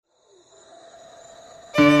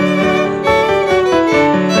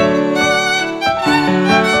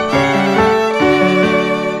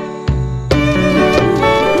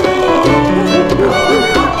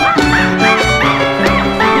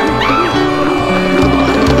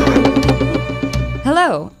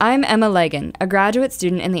Hello, I'm Emma Legan, a graduate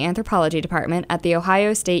student in the anthropology department at The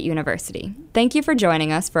Ohio State University. Thank you for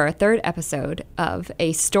joining us for our third episode of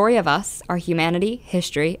A Story of Us, Our Humanity,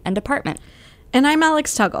 History, and Department. And I'm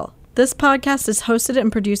Alex Tuggle. This podcast is hosted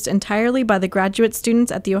and produced entirely by the graduate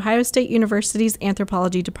students at The Ohio State University's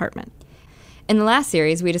anthropology department. In the last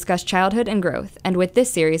series, we discussed childhood and growth, and with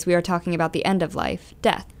this series, we are talking about the end of life,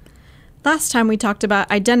 death. Last time we talked about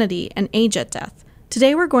identity and age at death.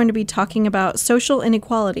 Today we're going to be talking about social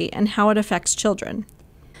inequality and how it affects children.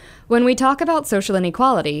 When we talk about social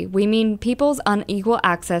inequality, we mean people's unequal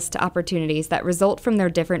access to opportunities that result from their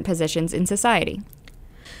different positions in society.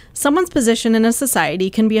 Someone's position in a society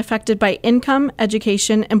can be affected by income,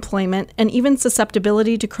 education, employment, and even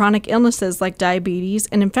susceptibility to chronic illnesses like diabetes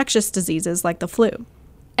and infectious diseases like the flu.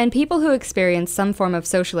 And people who experience some form of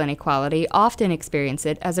social inequality often experience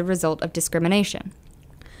it as a result of discrimination.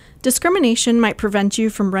 Discrimination might prevent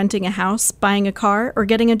you from renting a house, buying a car, or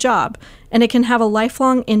getting a job, and it can have a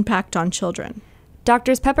lifelong impact on children.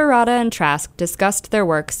 Drs. Pepperada and Trask discussed their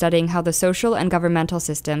work studying how the social and governmental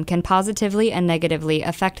system can positively and negatively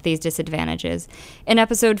affect these disadvantages in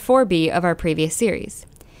episode 4B of our previous series.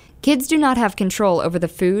 Kids do not have control over the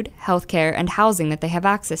food, healthcare, and housing that they have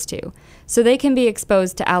access to, so they can be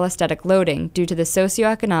exposed to allostatic loading due to the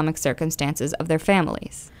socioeconomic circumstances of their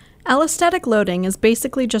families. Allostatic loading is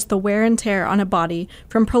basically just the wear and tear on a body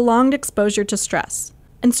from prolonged exposure to stress.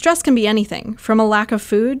 And stress can be anything, from a lack of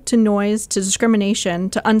food, to noise, to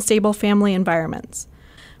discrimination, to unstable family environments.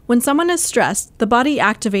 When someone is stressed, the body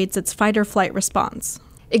activates its fight or flight response.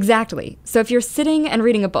 Exactly. So if you're sitting and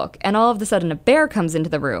reading a book and all of a sudden a bear comes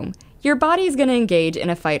into the room, your body is going to engage in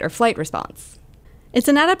a fight or flight response. It's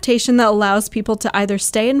an adaptation that allows people to either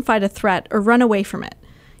stay and fight a threat or run away from it.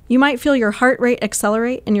 You might feel your heart rate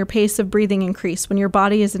accelerate and your pace of breathing increase when your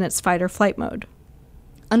body is in its fight or flight mode.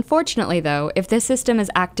 Unfortunately, though, if this system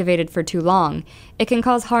is activated for too long, it can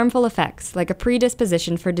cause harmful effects like a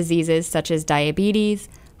predisposition for diseases such as diabetes,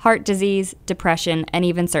 heart disease, depression, and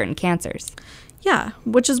even certain cancers. Yeah,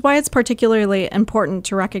 which is why it's particularly important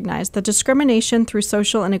to recognize that discrimination through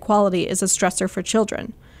social inequality is a stressor for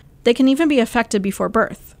children. They can even be affected before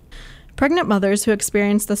birth. Pregnant mothers who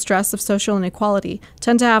experience the stress of social inequality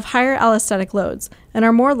tend to have higher allostatic loads and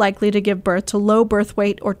are more likely to give birth to low birth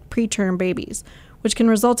weight or preterm babies, which can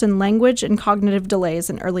result in language and cognitive delays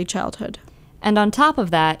in early childhood. And on top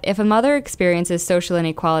of that, if a mother experiences social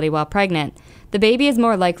inequality while pregnant, the baby is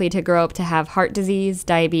more likely to grow up to have heart disease,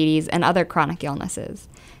 diabetes, and other chronic illnesses.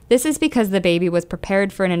 This is because the baby was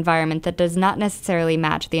prepared for an environment that does not necessarily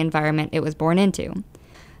match the environment it was born into.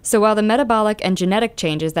 So while the metabolic and genetic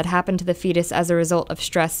changes that happen to the fetus as a result of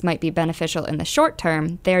stress might be beneficial in the short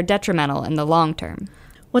term, they are detrimental in the long term.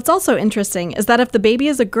 What's also interesting is that if the baby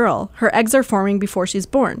is a girl, her eggs are forming before she's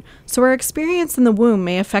born, so her experience in the womb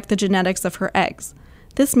may affect the genetics of her eggs.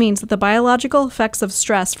 This means that the biological effects of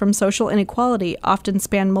stress from social inequality often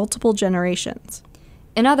span multiple generations.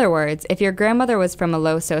 In other words, if your grandmother was from a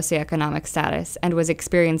low socioeconomic status and was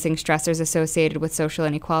experiencing stressors associated with social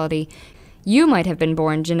inequality, you might have been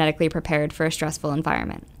born genetically prepared for a stressful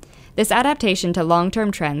environment. This adaptation to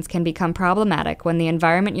long-term trends can become problematic when the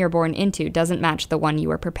environment you're born into doesn't match the one you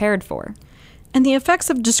were prepared for. And the effects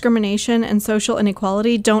of discrimination and social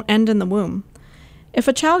inequality don't end in the womb. If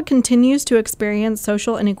a child continues to experience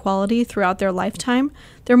social inequality throughout their lifetime,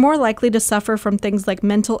 they're more likely to suffer from things like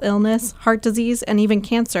mental illness, heart disease, and even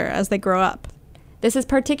cancer as they grow up. This is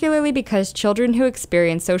particularly because children who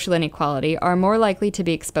experience social inequality are more likely to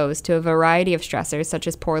be exposed to a variety of stressors such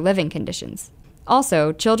as poor living conditions.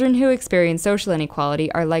 Also, children who experience social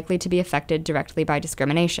inequality are likely to be affected directly by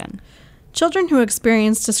discrimination. Children who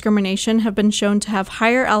experience discrimination have been shown to have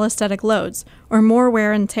higher allostatic loads, or more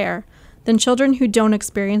wear and tear, than children who don't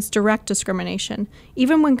experience direct discrimination,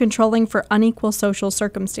 even when controlling for unequal social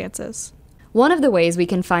circumstances. One of the ways we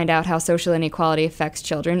can find out how social inequality affects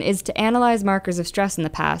children is to analyze markers of stress in the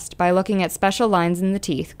past by looking at special lines in the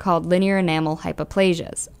teeth called linear enamel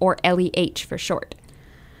hypoplasias, or LEH for short.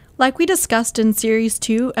 Like we discussed in Series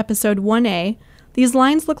 2, Episode 1A, these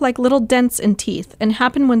lines look like little dents in teeth and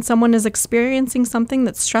happen when someone is experiencing something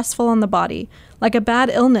that's stressful on the body, like a bad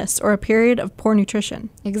illness or a period of poor nutrition.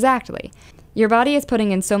 Exactly. Your body is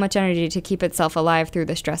putting in so much energy to keep itself alive through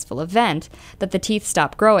the stressful event that the teeth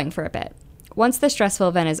stop growing for a bit. Once the stressful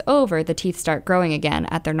event is over, the teeth start growing again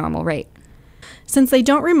at their normal rate. Since they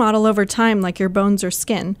don't remodel over time like your bones or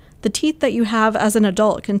skin, the teeth that you have as an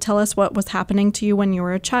adult can tell us what was happening to you when you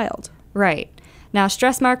were a child. Right. Now,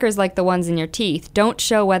 stress markers like the ones in your teeth don't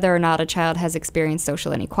show whether or not a child has experienced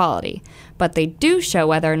social inequality, but they do show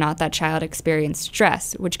whether or not that child experienced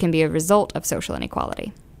stress, which can be a result of social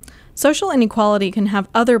inequality. Social inequality can have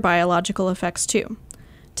other biological effects too.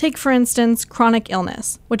 Take, for instance, chronic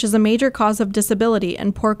illness, which is a major cause of disability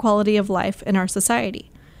and poor quality of life in our society.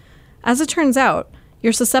 As it turns out,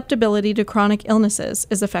 your susceptibility to chronic illnesses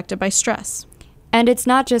is affected by stress. And it's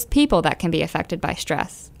not just people that can be affected by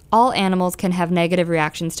stress. All animals can have negative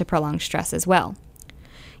reactions to prolonged stress as well.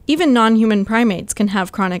 Even non-human primates can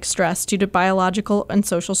have chronic stress due to biological and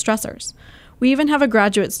social stressors. We even have a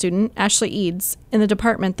graduate student, Ashley Eads, in the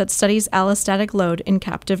department that studies allostatic load in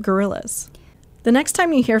captive gorillas. The next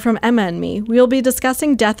time you hear from Emma and me, we will be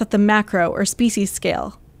discussing death at the macro or species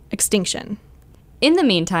scale, extinction. In the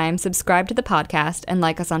meantime, subscribe to the podcast and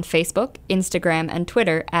like us on Facebook, Instagram, and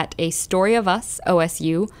Twitter at A Story of Us,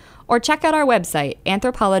 OSU, or check out our website,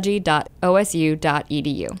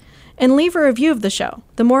 anthropology.osu.edu. And leave a review of the show.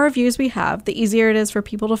 The more reviews we have, the easier it is for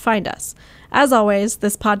people to find us. As always,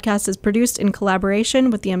 this podcast is produced in collaboration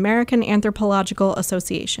with the American Anthropological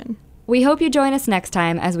Association. We hope you join us next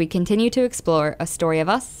time as we continue to explore A Story of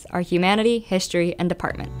Us, our humanity, history, and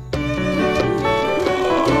department.